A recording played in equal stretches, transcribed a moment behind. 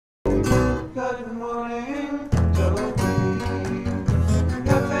morning, Dopey.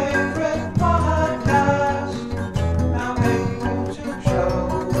 Your favorite podcast. Now a YouTube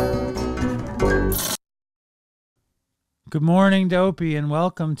show. Good morning, Dopey, and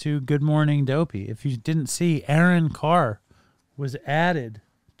welcome to Good Morning, Dopey. If you didn't see, Erin Carr was added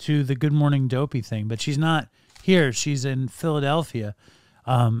to the Good Morning, Dopey thing, but she's not here. She's in Philadelphia,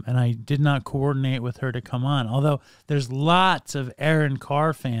 and I did not coordinate with her to come on, although there's lots of Erin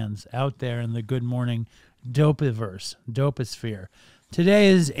Carr fans out there in the Good Morning Dopeyverse, Doposphere. Today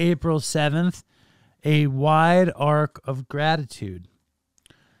is April 7th, a wide arc of gratitude.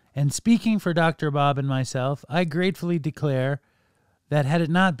 And speaking for Dr. Bob and myself, I gratefully declare that had it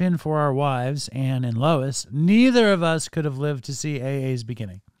not been for our wives, Anne and Lois, neither of us could have lived to see AA's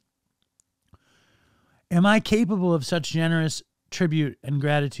beginning. Am I capable of such generous tribute and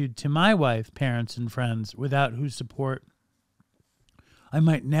gratitude to my wife, parents, and friends, without whose support I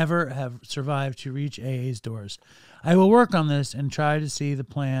might never have survived to reach AA's doors? I will work on this and try to see the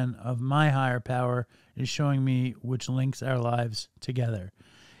plan of my higher power is showing me which links our lives together.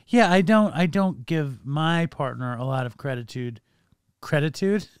 Yeah, I don't give my partner a lot of gratitude.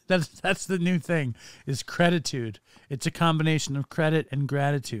 Gratitude? That's the new thing, is gratitude. It's a combination of credit and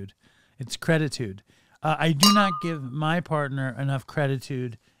gratitude. It's gratitude. I do not give my partner enough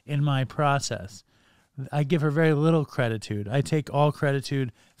gratitude in my process. I give her very little gratitude. I take all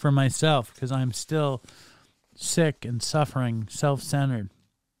gratitude for myself because I'm still sick and suffering, self-centered.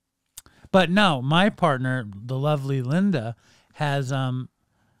 But no, my partner, the lovely Linda, has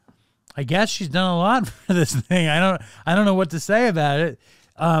I guess she's done a lot for this thing. I don't know what to say about it.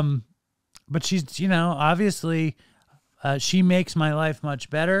 But she's, obviously she makes my life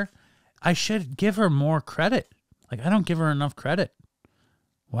much better. I should give her more credit. Like, I don't give her enough credit.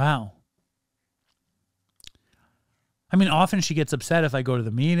 Wow. I mean, often she gets upset if I go to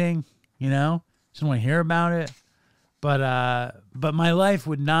the meeting, she doesn't want to hear about it. But my life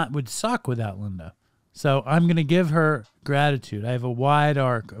would suck without Linda. So I'm going to give her gratitude. I have a wide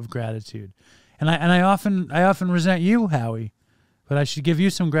arc of gratitude. And I often resent you, Howie, but I should give you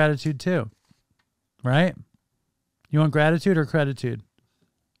some gratitude too. Right? You want gratitude or gratitude?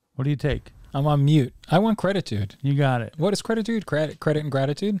 What do you take? I'm on mute. I want gratitude. You got it. What is gratitude? Credit and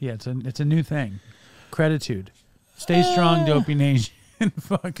gratitude? Yeah, it's a new thing. Gratitude. Stay strong, Dopey Nation.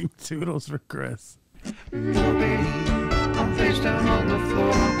 Fucking toodles for Chris. Dopey, I'm face down on the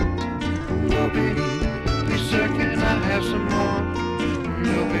floor. Dopey, please sir, can I have some more?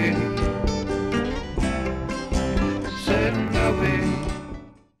 Dopey.